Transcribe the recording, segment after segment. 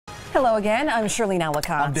Hello again, I'm Shirlene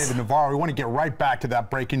Ellicott. I'm David Navarro. We want to get right back to that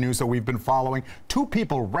breaking news that we've been following. 2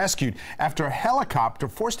 people rescued after a helicopter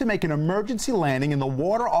forced to make an emergency landing in the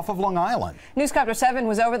water off of Long Island. Newscopter 7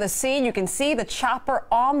 was over the scene. You can see the chopper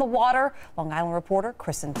on the water. Long Island reporter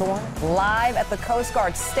Kristen Thorne live at the Coast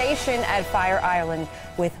Guard station at Fire Island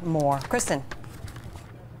with more. Kristen.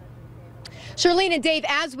 Shirlene and Dave,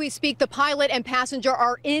 as we speak, the pilot and passenger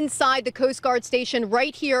are inside the Coast Guard station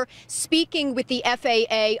right here speaking with the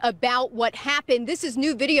FAA about what happened. This is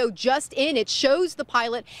new video just in. It shows the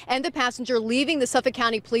pilot and the passenger leaving the Suffolk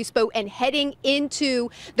County Police boat and heading into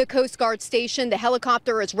the Coast Guard station. The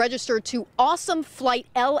helicopter is registered to Awesome Flight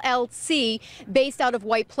LLC based out of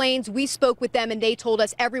White Plains. We spoke with them and they told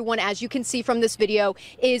us everyone, as you can see from this video,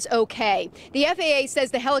 is okay. The FAA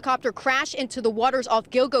says the helicopter crashed into the waters off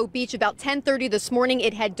Gilgo Beach about 10:30 this morning.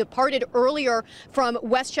 It had departed earlier from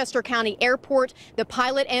Westchester County Airport. The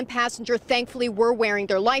pilot and passenger thankfully were wearing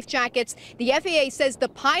their life jackets. The FAA says the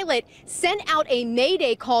pilot sent out a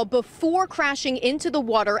mayday call before crashing into the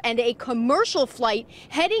water, and a commercial flight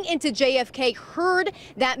heading into JFK heard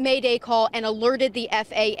that mayday call and alerted the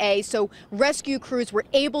FAA. So rescue crews were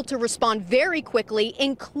able to respond very quickly,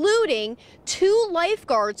 including 2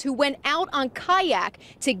 lifeguards who went out on kayak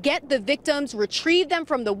to get the victims, retrieve them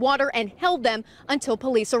from the water, and held them until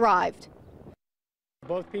police arrived.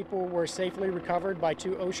 Both people were safely recovered by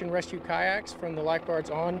 2 ocean rescue kayaks from the lifeguards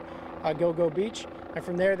on Gilgo Beach, and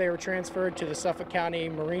from there they were transferred to the Suffolk County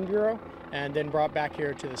Marine Bureau and then brought back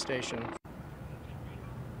here to the station.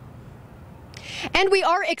 And we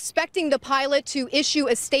are expecting the pilot to issue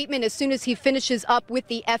a statement as soon as he finishes up with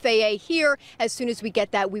the FAA here. As soon as we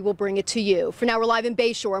get that, we will bring it to you. For now, we're live in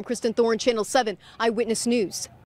Bayshore. I'm Kristen Thorne, Channel 7 Eyewitness News.